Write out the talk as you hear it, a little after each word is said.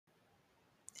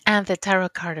And the tarot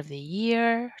card of the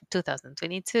year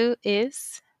 2022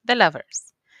 is the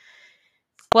Lovers.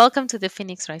 Welcome to the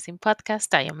Phoenix Rising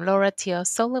podcast. I am Laura Teo,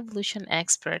 soul evolution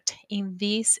expert. In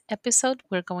this episode,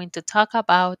 we're going to talk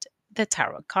about the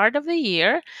tarot card of the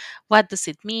year. What does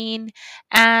it mean?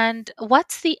 And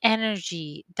what's the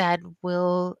energy that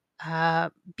will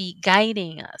be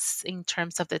guiding us in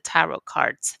terms of the tarot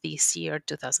cards this year,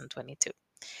 2022?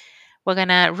 We're going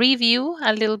to review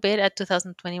a little bit at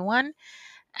 2021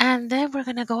 and then we're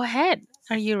going to go ahead.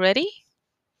 Are you ready?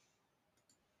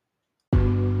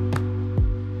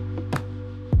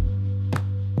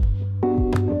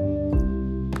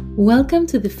 Welcome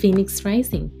to the Phoenix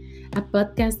Rising, a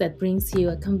podcast that brings you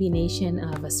a combination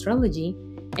of astrology,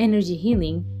 energy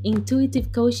healing,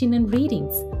 intuitive coaching, and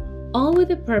readings, all with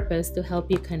the purpose to help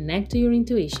you connect to your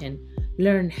intuition,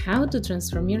 learn how to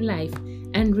transform your life,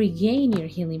 and regain your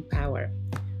healing power.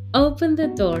 Open the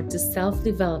door to self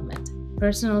development,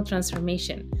 personal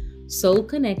transformation, soul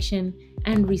connection,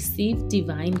 and receive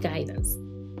divine guidance.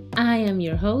 I am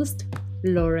your host,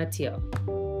 Laura Teo.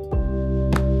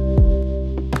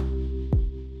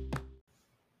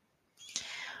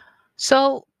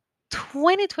 So,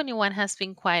 2021 has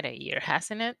been quite a year,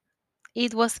 hasn't it?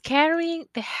 It was carrying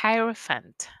the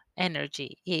Hierophant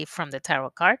energy from the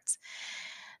tarot cards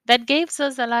that gives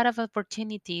us a lot of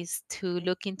opportunities to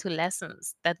look into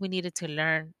lessons that we needed to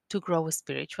learn to grow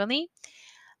spiritually.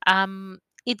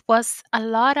 It was a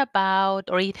lot about,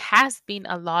 or it has been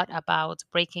a lot about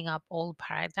breaking up old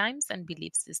paradigms and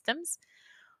belief systems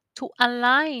to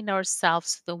align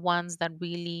ourselves to the ones that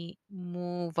really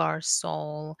move our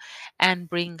soul and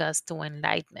bring us to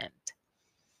enlightenment.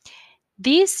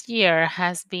 This year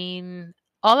has been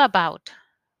all about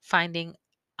finding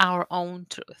our own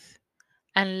truth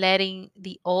and letting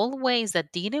the old ways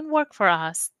that didn't work for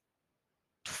us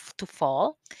to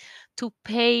fall, to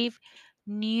pave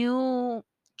new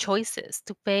choices,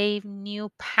 to pave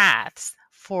new paths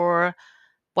for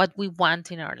what we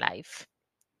want in our life,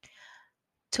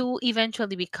 to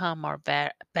eventually become our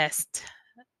best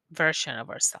version of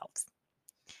ourselves.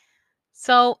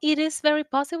 So it is very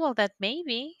possible that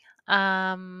maybe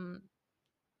um,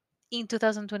 in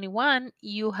 2021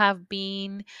 you have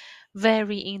been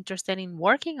very interested in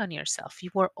working on yourself. You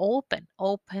were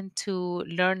open to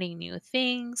learning new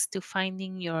things, to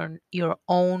finding your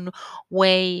own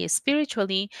way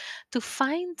spiritually, to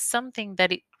find something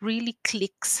that it really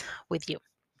clicks with you.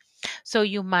 So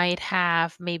you might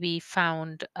have maybe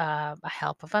found a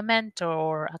help of a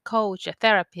mentor, a coach, a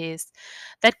therapist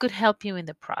that could help you in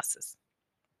the process.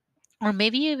 Or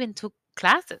maybe you even took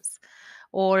classes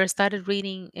or started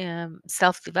reading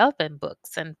self development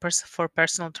books and for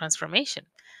personal transformation.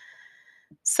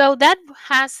 So that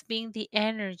has been the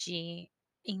energy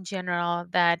in general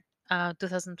that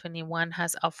 2021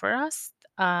 has offered us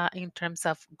in terms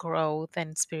of growth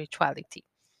and spirituality.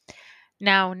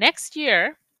 Now, next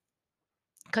year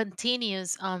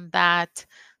continues on that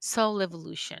soul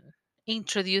evolution,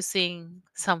 introducing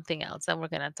something else that we're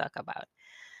going to talk about.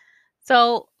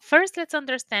 So, first, let's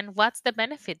understand what's the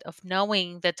benefit of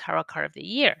knowing the tarot card of the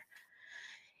year.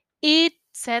 It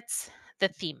sets the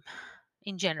theme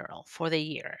in general for the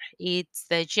year. It's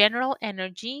the general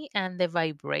energy and the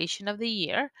vibration of the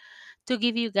year to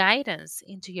give you guidance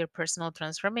into your personal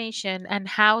transformation and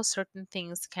how certain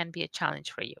things can be a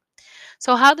challenge for you.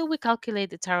 So, how do we calculate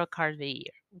the tarot card of the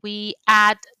year? We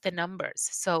add the numbers.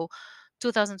 So,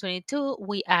 2022,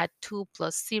 we add 2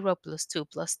 plus 0 plus 2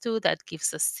 plus 2, that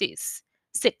gives us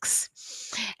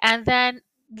 6. And then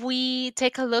we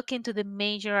take a look into the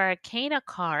major arcana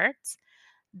cards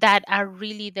that are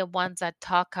really the ones that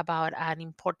talk about an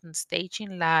important stage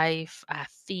in life, a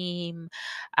theme,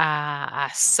 a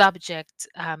subject,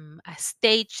 a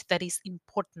stage that is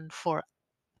important for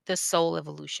the soul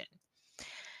evolution.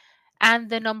 And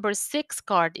the number 6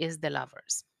 card is the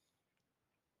Lovers.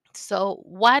 So,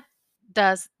 what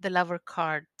does the Lover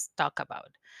card talk about?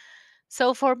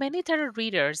 So, for many tarot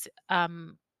readers,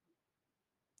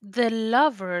 the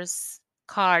Lovers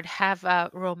card have a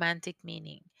romantic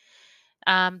meaning.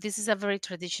 This is a very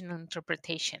traditional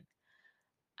interpretation.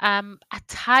 A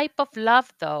type of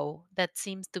love, though, that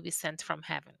seems to be sent from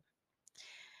heaven.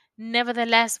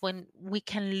 Nevertheless, when we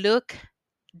can look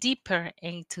deeper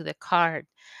into the card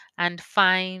and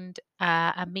find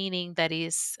a meaning that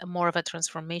is more of a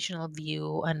transformational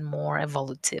view and more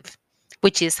evolutive,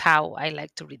 which is how I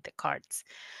like to read the cards.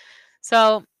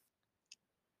 So,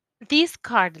 this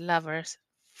card, Lovers,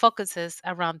 focuses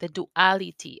around the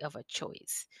duality of a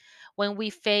choice. When we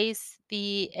face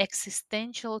the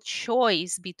existential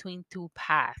choice between two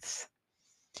paths.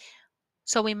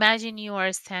 So imagine you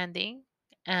are standing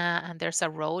and there's a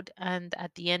road, and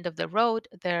at the end of the road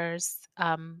there's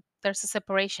a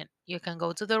separation. You can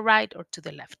go to the right or to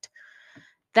the left.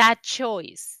 That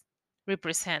choice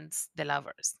represents the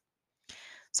lovers.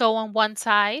 So on one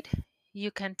side,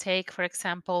 you can take, for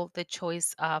example, the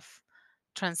choice of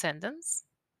transcendence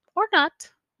or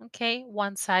not. Okay,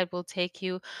 one side will take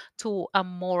you to a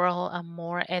moral, a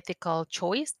more ethical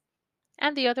choice,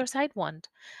 and the other side won't.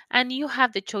 And you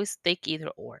have the choice to take either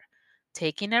or,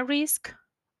 taking a risk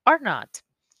or not.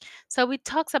 So it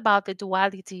talks about the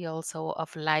duality also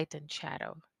of light and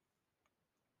shadow.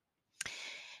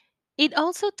 It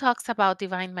also talks about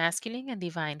divine masculine and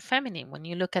divine feminine. When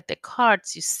you look at the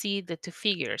cards, you see the two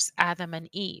figures, Adam and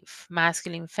Eve,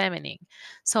 masculine, feminine.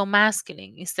 So,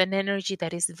 masculine is an energy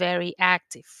that is very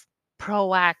active,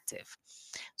 proactive,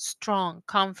 strong,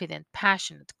 confident,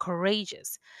 passionate,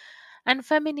 courageous. And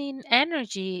feminine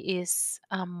energy is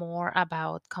more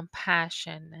about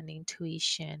compassion and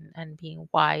intuition and being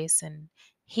wise and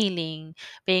healing,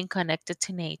 being connected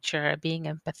to nature, being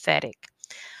empathetic.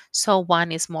 So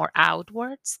one is more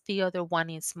outwards, the other one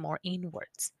is more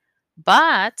inwards.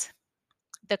 But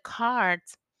the card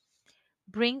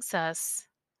brings us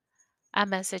a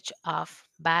message of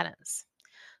balance.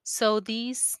 So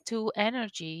these two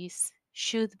energies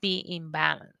should be in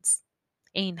balance,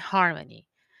 in harmony,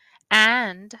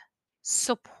 and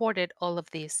supported all of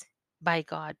this by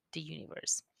God, the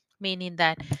universe, meaning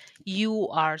that you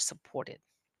are supported.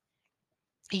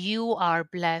 You are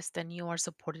blessed and you are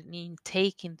supported in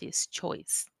taking this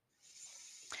choice.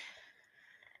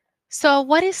 So,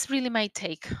 what is really my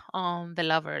take on the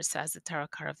lovers as the tarot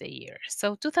card of the year?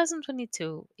 So,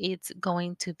 2022, it's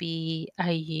going to be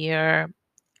a year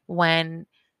when,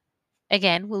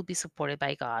 again, we'll be supported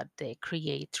by God, the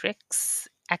creatrix,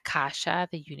 Akasha,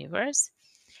 the universe,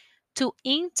 to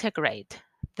integrate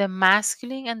the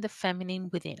masculine and the feminine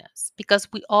within us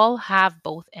because we all have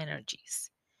both energies.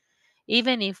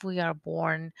 Even if we are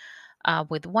born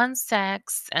with one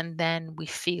sex and then we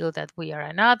feel that we are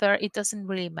another, it doesn't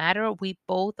really matter. We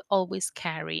both always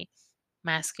carry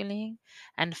masculine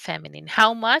and feminine.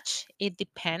 How much? It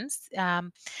depends. There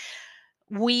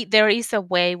is a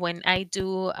way when I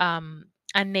do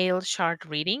a nail chart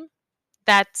reading.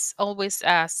 That's always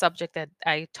a subject that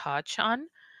I touch on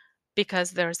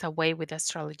because there's a way with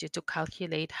astrology to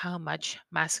calculate how much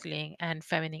masculine and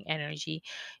feminine energy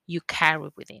you carry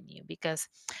within you, because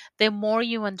the more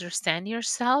you understand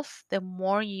yourself, the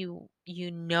more you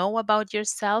know about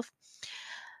yourself,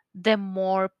 the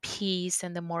more peace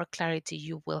and the more clarity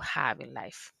you will have in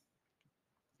life.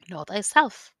 Know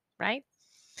thyself, right?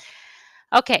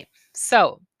 Okay,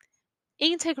 so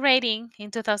integrating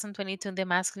in 2022 the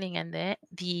masculine and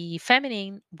the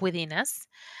feminine within us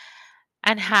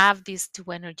and have these two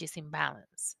energies in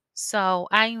balance. So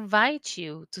I invite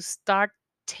you to start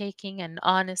taking an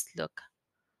honest look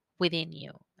within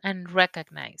you and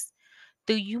recognize,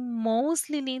 do you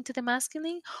mostly lean to the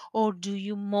masculine or do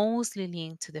you mostly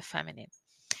lean to the feminine?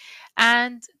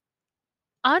 And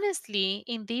honestly,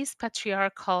 in this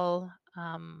patriarchal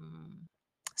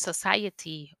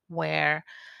society where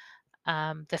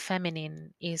the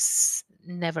feminine is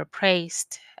never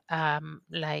praised.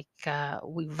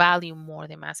 We value more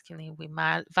the masculine, we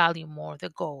value more the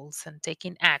goals and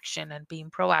taking action and being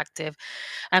proactive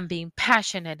and being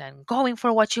passionate and going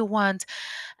for what you want.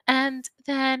 And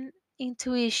then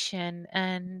intuition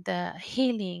and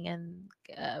healing and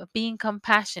being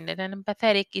compassionate and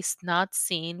empathetic is not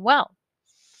seen well.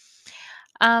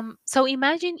 So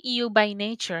imagine you by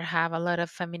nature have a lot of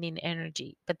feminine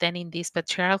energy, but then in this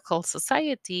patriarchal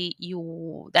society,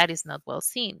 you that is not well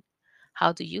seen.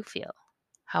 How do you feel?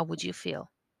 How would you feel?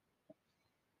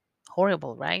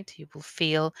 Horrible, right? You will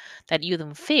feel that you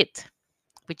don't fit,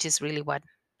 which is really what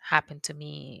happened to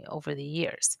me over the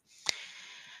years.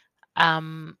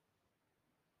 Um,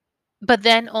 but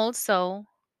then also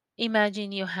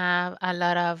imagine you have a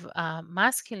lot of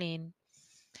masculine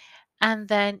and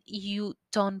then you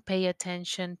don't pay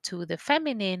attention to the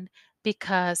feminine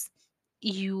because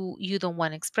you don't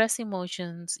want to express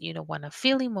emotions, you don't want to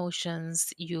feel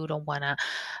emotions, you don't want to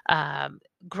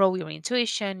grow your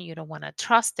intuition, you don't want to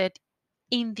trust it.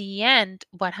 In the end,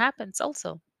 what happens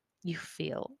also, you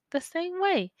feel the same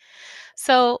way.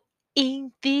 So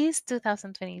in this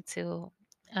 2022,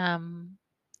 um,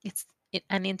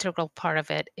 an integral part of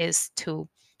it is to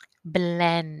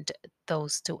blend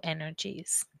those two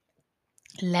energies,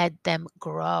 let them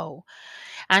grow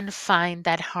and find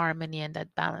that harmony and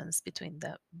that balance between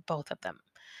the both of them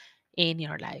in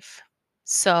your life.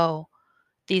 So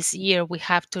this year we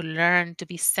have to learn to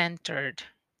be centered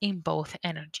in both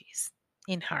energies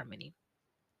in harmony.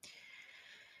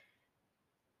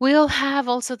 We'll have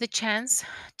also the chance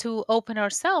to open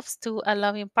ourselves to a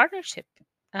loving partnership,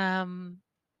 um,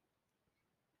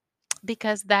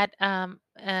 because that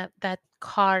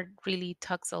card really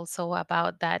talks also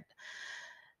about that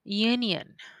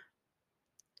union,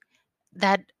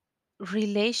 that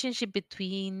relationship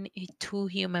between two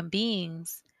human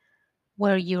beings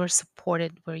where you are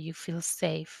supported, where you feel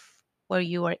safe, where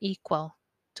you are equal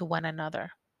to one another.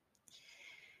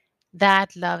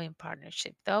 That loving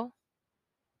partnership, though,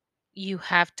 you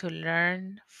have to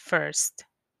learn first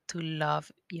to love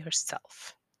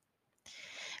yourself,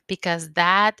 because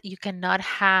that you cannot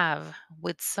have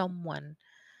with someone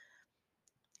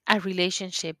a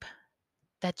relationship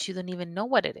that you don't even know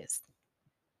what it is.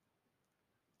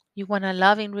 You want a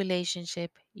loving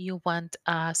relationship, you want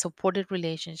a supported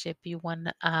relationship, you want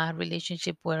a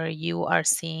relationship where you are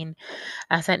seen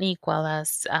as an equal,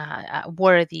 as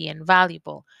worthy and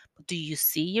valuable. But do you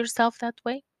see yourself that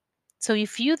way? So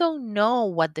if you don't know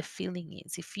what the feeling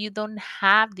is, if you don't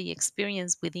have the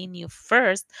experience within you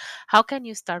first, how can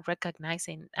you start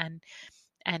recognizing and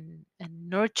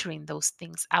nurturing those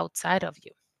things outside of you?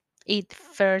 It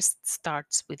first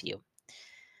starts with you.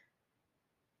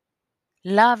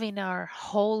 Loving our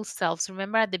whole selves.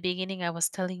 Remember at the beginning, I was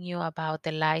telling you about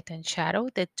the light and shadow,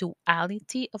 the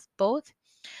duality of both.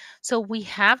 So we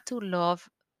have to love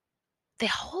the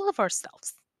whole of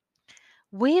ourselves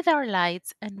with our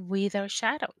lights and with our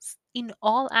shadows in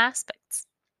all aspects.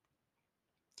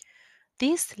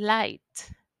 This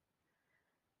light,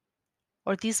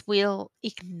 or this will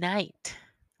ignite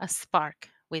a spark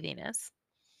within us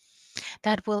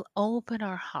that will open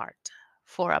our heart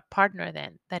for a partner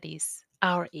then that is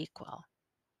our equal,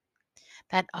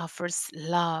 that offers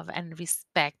love and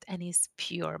respect and is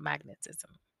pure magnetism.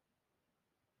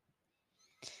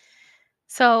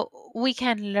 So we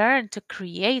can learn to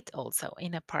create also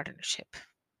in a partnership.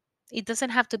 It doesn't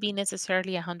have to be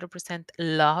necessarily a 100%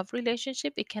 love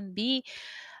relationship. It can be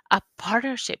a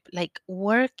partnership, like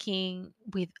working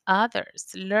with others,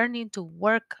 learning to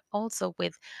work also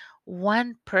with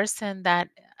one person that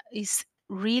is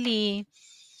really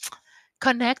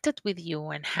connected with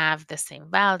you and have the same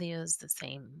values, the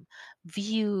same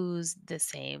views, the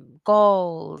same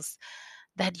goals,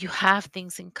 that you have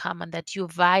things in common, that you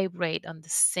vibrate on the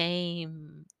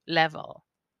same level,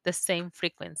 the same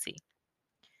frequency.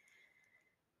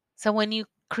 So when you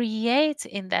create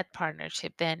in that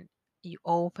partnership, then you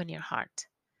open your heart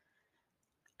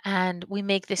and we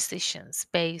make decisions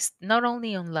based not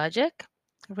only on logic.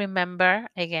 Remember,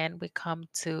 again, we come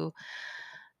to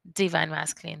divine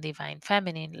masculine, divine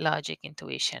feminine, logic,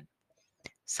 intuition.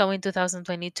 So in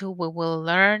 2022, we will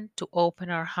learn to open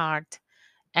our heart.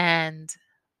 And,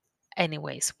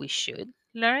 anyways, we should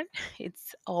learn.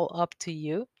 It's all up to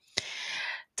you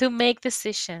to make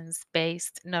decisions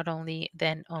based not only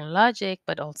then on logic,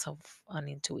 but also on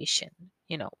intuition,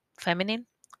 feminine,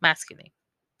 masculine,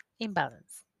 in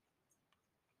balance.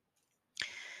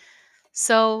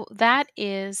 So that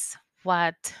is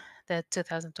what the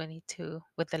 2022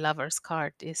 with the Lover's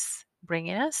card is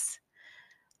bringing us.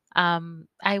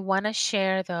 I want to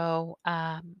share, though,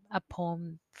 a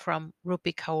poem from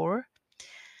Rupi Kaur,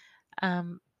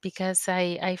 because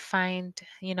I find,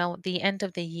 the end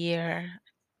of the year,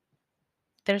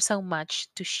 there's so much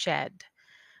to shed.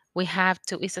 We have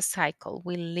to, it's a cycle.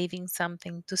 We're leaving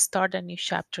something to start a new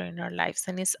chapter in our lives,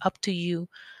 and it's up to you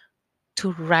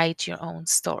to write your own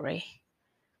story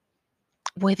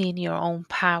within your own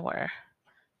power,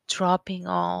 dropping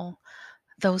all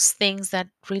those things that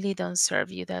really don't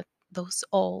serve you, that those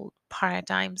old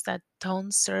paradigms that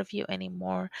don't serve you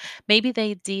anymore. Maybe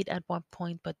they did at one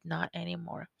point, but not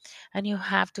anymore. And you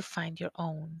have to find your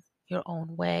own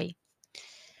way.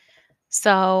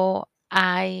 So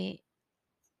I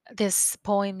this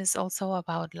poem is also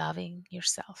about loving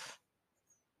yourself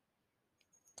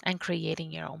and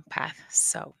creating your own path.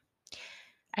 So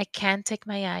I can't take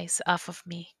my eyes off of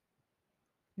me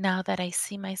now that I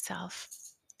see myself.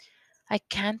 I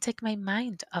can't take my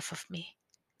mind off of me.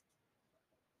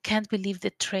 Can't believe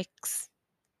the tricks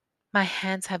my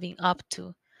hands have been up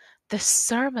to, the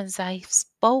sermons I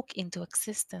spoke into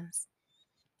existence,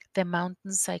 the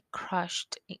mountains I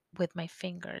crushed with my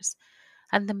fingers,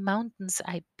 and the mountains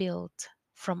I built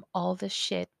from all the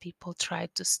shit people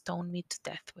tried to stone me to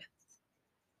death with.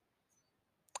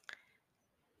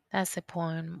 That's the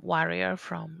poem Warrior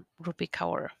from Rupi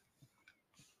Kaur.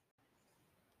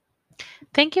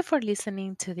 Thank you for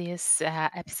listening to this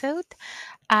episode.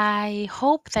 I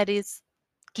hope that it's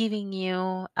giving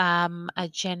you a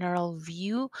general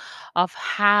view of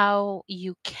how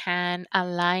you can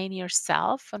align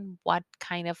yourself and what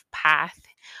kind of path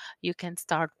you can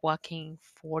start walking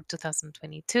for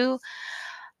 2022.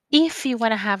 If you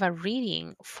want to have a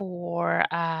reading for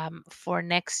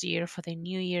next year, for the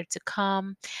new year to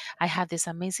come, I have this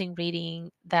amazing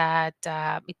reading that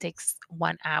it takes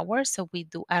 1 hour. So we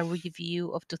do a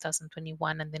review of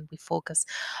 2021 and then we focus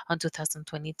on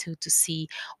 2022 to see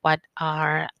what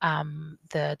are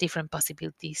the different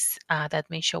possibilities that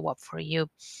may show up for you.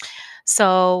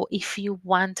 So if you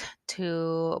want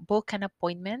to book an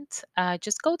appointment,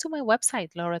 just go to my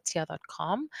website,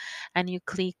 lauratia.com, and you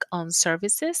click on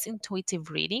services, intuitive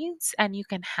readings, and you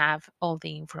can have all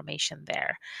the information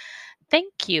there.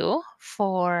 Thank you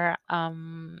for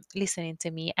listening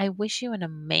to me. I wish you an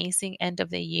amazing end of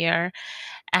the year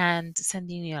and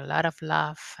sending you a lot of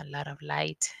love, a lot of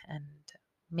light, and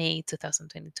may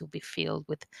 2022 be filled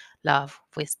with love,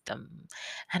 wisdom,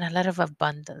 and a lot of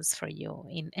abundance for you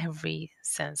in every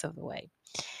sense of the way.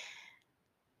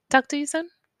 Talk to you soon.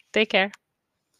 Take care.